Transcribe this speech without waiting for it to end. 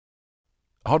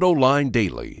AutoLine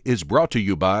Daily is brought to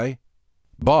you by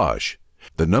Bosch.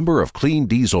 The number of clean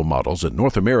diesel models in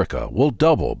North America will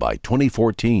double by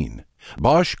 2014.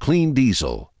 Bosch Clean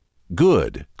Diesel.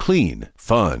 Good, clean,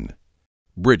 fun.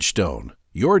 Bridgestone.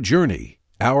 Your journey,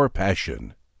 our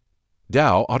passion.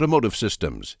 Dow Automotive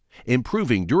Systems.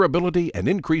 Improving durability and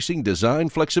increasing design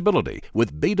flexibility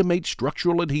with Betamate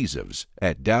structural adhesives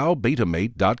at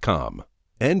dowbetamate.com.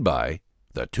 And by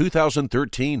the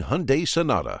 2013 Hyundai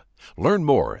Sonata. Learn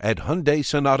more at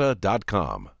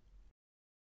HyundaiSonata.com.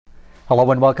 Hello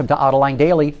and welcome to Autoline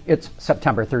Daily. It's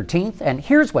September 13th, and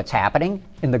here's what's happening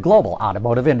in the global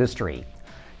automotive industry.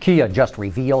 Kia just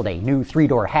revealed a new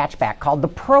three-door hatchback called the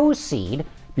Proceed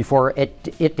before it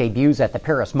debuts at the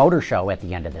Paris Motor Show at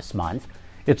the end of this month.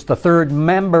 It's the third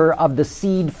member of the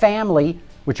Ceed family,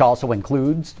 which also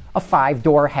includes a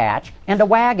five-door hatch and a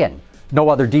wagon. No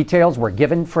other details were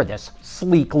given for this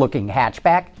sleek-looking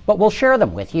hatchback, but we'll share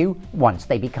them with you once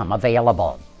they become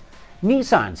available.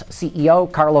 Nissan's CEO,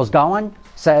 Carlos Ghosn,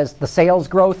 says the sales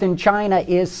growth in China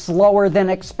is slower than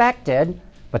expected,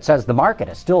 but says the market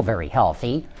is still very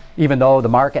healthy. Even though the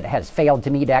market has failed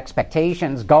to meet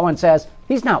expectations, Ghosn says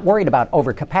he's not worried about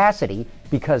overcapacity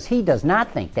because he does not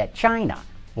think that China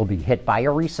will be hit by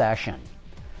a recession.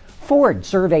 Ford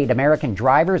surveyed American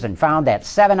drivers and found that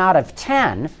 7 out of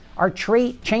 10 are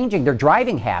changing their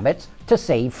driving habits to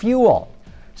save fuel.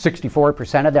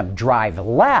 64% of them drive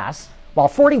less, while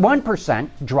 41%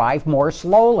 drive more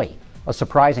slowly. A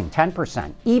surprising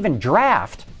 10% even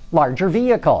draft larger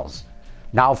vehicles.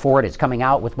 Now Ford is coming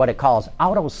out with what it calls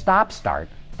auto stop start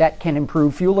that can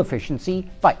improve fuel efficiency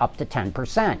by up to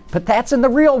 10%. But that's in the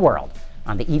real world.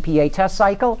 On the EPA test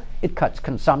cycle, it cuts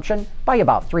consumption by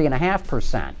about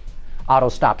 3.5%. Auto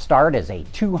Stop Start is a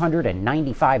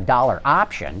 $295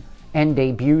 option and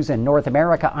debuts in North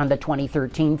America on the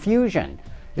 2013 Fusion.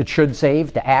 It should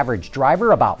save the average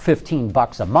driver about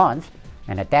 $15 a month,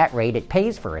 and at that rate it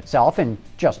pays for itself in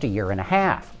just a year and a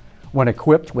half. When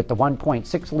equipped with the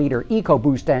 1.6-liter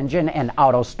EcoBoost engine and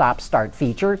Auto Stop Start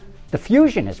feature, the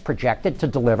Fusion is projected to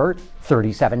deliver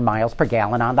 37 miles per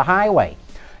gallon on the highway.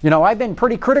 You know, I've been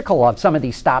pretty critical of some of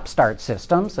these stop-start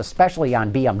systems, especially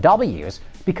on BMWs,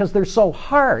 because they're so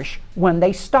harsh when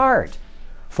they start.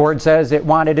 Ford says it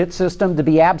wanted its system to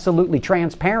be absolutely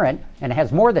transparent and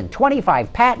has more than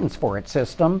 25 patents for its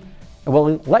system. And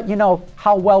we'll let you know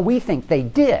how well we think they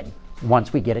did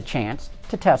once we get a chance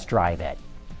to test drive it.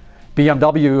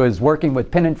 BMW is working with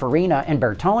Pininfarina and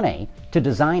Bertone to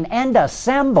design and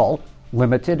assemble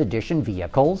limited edition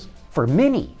vehicles for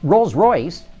Mini,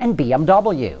 Rolls-Royce, and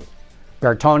BMW.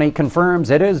 Bertone confirms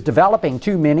it is developing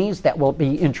two Minis that will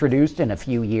be introduced in a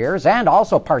few years and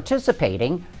also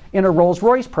participating in a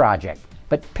Rolls-Royce project.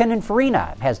 But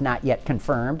Pininfarina has not yet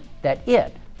confirmed that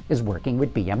it is working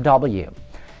with BMW.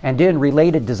 And in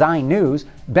related design news,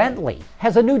 Bentley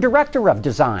has a new director of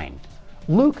design.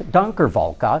 Luc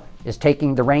Donkerwolke is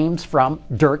taking the reins from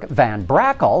Dirk van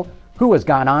Brakel, who has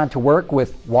gone on to work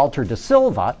with Walter de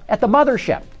Silva at the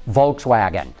mothership,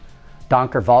 Volkswagen.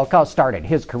 Donkerwolke started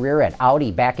his career at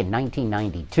Audi back in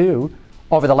 1992.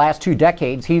 Over the last 2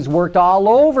 decades, he's worked all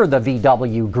over the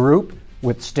VW group,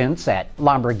 with stints at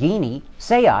Lamborghini,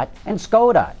 Seat, and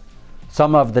Skoda.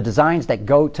 Some of the designs that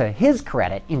go to his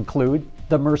credit include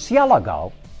the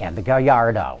Murcielago and the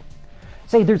Gallardo.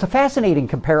 Say, there's a fascinating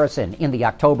comparison in the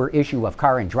October issue of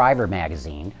Car and Driver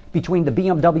magazine between the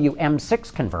BMW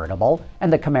M6 convertible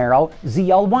and the Camaro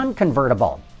ZL1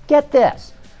 convertible. Get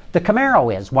this. The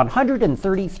Camaro is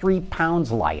 133 pounds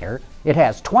lighter, it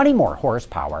has 20 more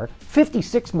horsepower,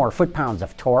 56 more foot-pounds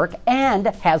of torque, and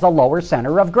has a lower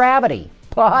center of gravity.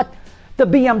 But the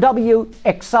BMW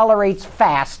accelerates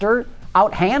faster,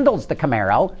 outhandles the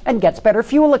Camaro, and gets better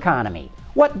fuel economy.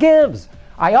 What gives?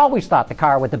 I always thought the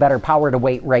car with the better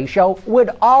power-to-weight ratio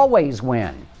would always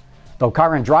win. Though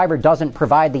Car and Driver doesn't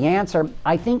provide the answer,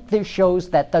 I think this shows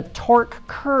that the torque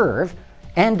curve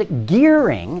and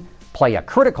gearing play a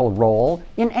critical role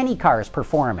in any car's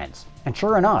performance. And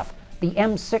sure enough, the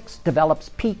M6 develops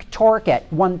peak torque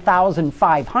at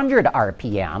 1,500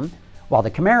 RPM, while the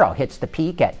Camaro hits the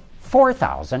peak at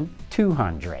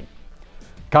 4,200.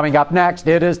 Coming up next,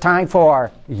 it is time for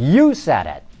You Said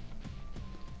It.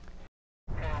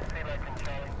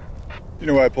 You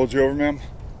know why I pulled you over, ma'am?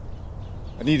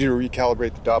 I need you to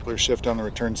recalibrate the Doppler shift on the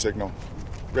return signal.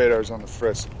 Radar's on the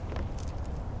frisk.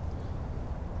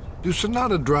 Do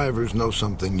Sonata drivers know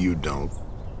something you don't?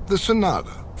 The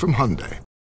Sonata from Hyundai.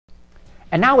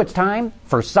 And now it's time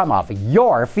for some of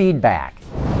your feedback.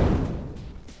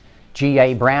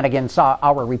 G.A. Brannigan saw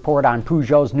our report on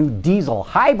Peugeot's new diesel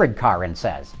hybrid car and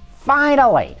says,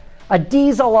 finally, a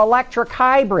diesel-electric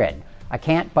hybrid. I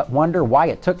can't but wonder why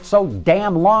it took so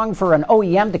damn long for an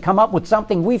OEM to come up with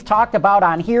something we've talked about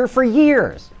on here for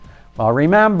years. Well,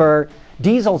 remember,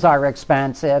 diesels are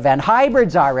expensive and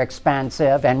hybrids are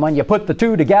expensive, and when you put the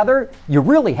two together, you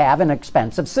really have an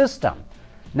expensive system.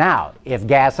 Now, if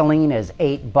gasoline is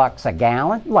 $8 a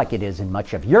gallon, like it is in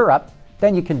much of Europe,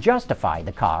 then you can justify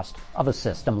the cost of a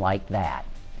system like that.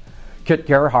 Kit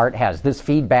Gerhardt has this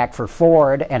feedback for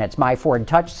Ford and its My Ford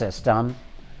Touch system.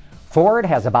 Ford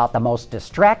has about the most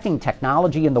distracting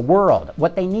technology in the world.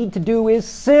 What they need to do is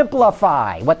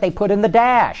simplify what they put in the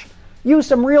dash. Use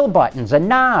some real buttons and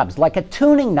knobs, like a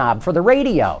tuning knob for the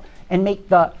radio, and make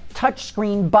the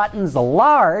touchscreen buttons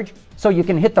large so you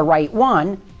can hit the right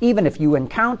one, even if you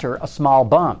encounter a small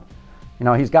bump. You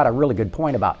know, he's got a really good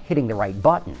point about hitting the right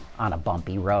button on a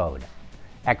bumpy road.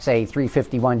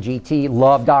 XA351 GT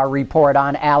loved our report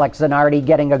on Alex Zanardi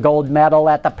getting a gold medal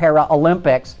at the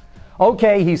Paralympics.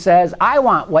 Okay, he says, I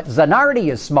want what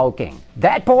Zanardi is smoking.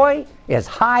 That boy is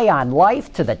high on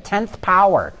life to the 10th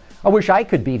power. I wish I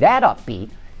could be that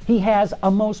upbeat. He has a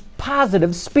most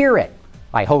positive spirit.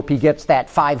 I hope he gets that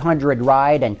 500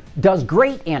 ride and does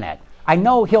great in it. I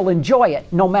know he'll enjoy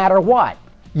it no matter what.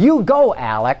 You go,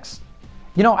 Alex.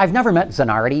 You know, I've never met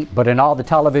Zanardi, but in all the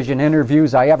television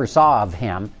interviews I ever saw of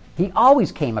him, he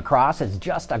always came across as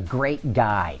just a great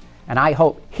guy. And I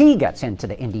hope he gets into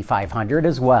the Indy 500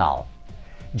 as well.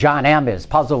 John M. is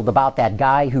puzzled about that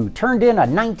guy who turned in a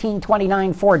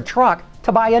 1929 Ford truck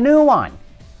to buy a new one.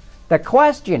 The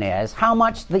question is how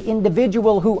much the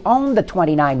individual who owned the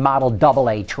 29 model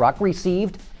AA truck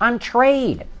received on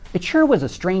trade. It sure was a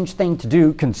strange thing to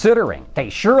do, considering they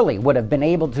surely would have been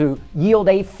able to yield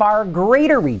a far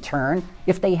greater return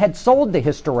if they had sold the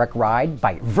historic ride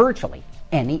by virtually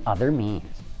any other means.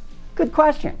 Good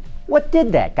question. What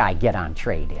did that guy get on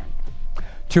trade-in?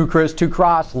 Two Chris Two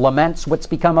Cross laments what's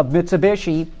become of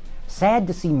Mitsubishi. Sad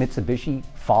to see Mitsubishi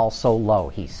fall so low,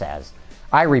 he says.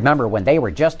 I remember when they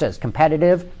were just as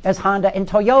competitive as Honda and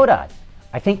Toyota.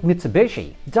 I think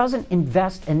Mitsubishi doesn't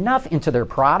invest enough into their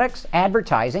products,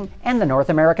 advertising, and the North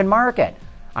American market.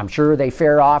 I'm sure they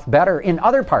fare off better in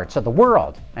other parts of the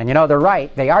world. And you know, they're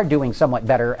right, they are doing somewhat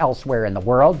better elsewhere in the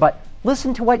world, but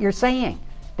listen to what you're saying.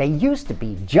 They used to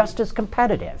be just as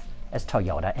competitive as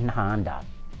Toyota and Honda.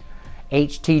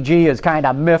 HTG is kind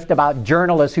of miffed about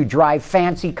journalists who drive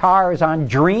fancy cars on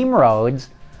dream roads.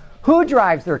 Who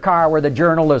drives their car where the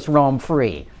journalists roam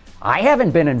free? I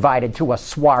haven't been invited to a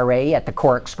soiree at the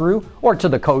Corkscrew or to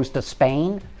the coast of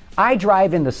Spain. I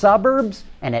drive in the suburbs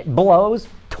and it blows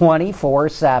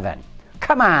 24/7.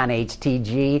 Come on,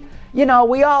 HTG. You know,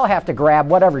 we all have to grab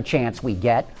whatever chance we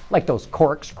get, like those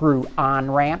corkscrew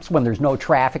on-ramps when there's no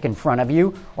traffic in front of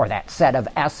you, or that set of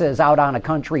S's out on a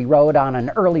country road on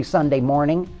an early Sunday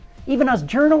morning. Even us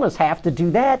journalists have to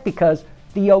do that because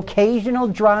the occasional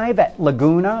drive at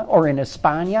Laguna or in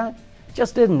España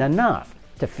just isn't enough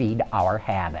to feed our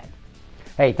habit.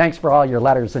 Hey, thanks for all your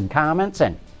letters and comments,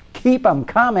 and keep them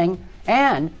coming.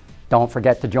 And don't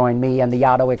forget to join me and the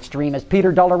auto extremist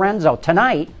Peter DeLorenzo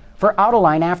tonight for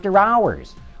Autoline After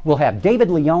Hours. We'll have David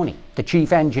Leone, the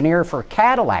chief engineer for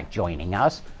Cadillac, joining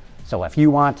us. So if you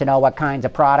want to know what kinds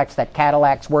of products that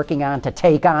Cadillac's working on to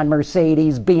take on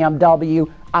Mercedes, BMW,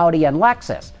 Audi, and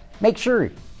Lexus, make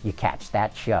sure you catch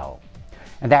that show.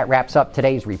 And that wraps up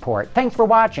today's report. Thanks for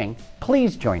watching.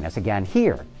 Please join us again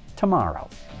here tomorrow.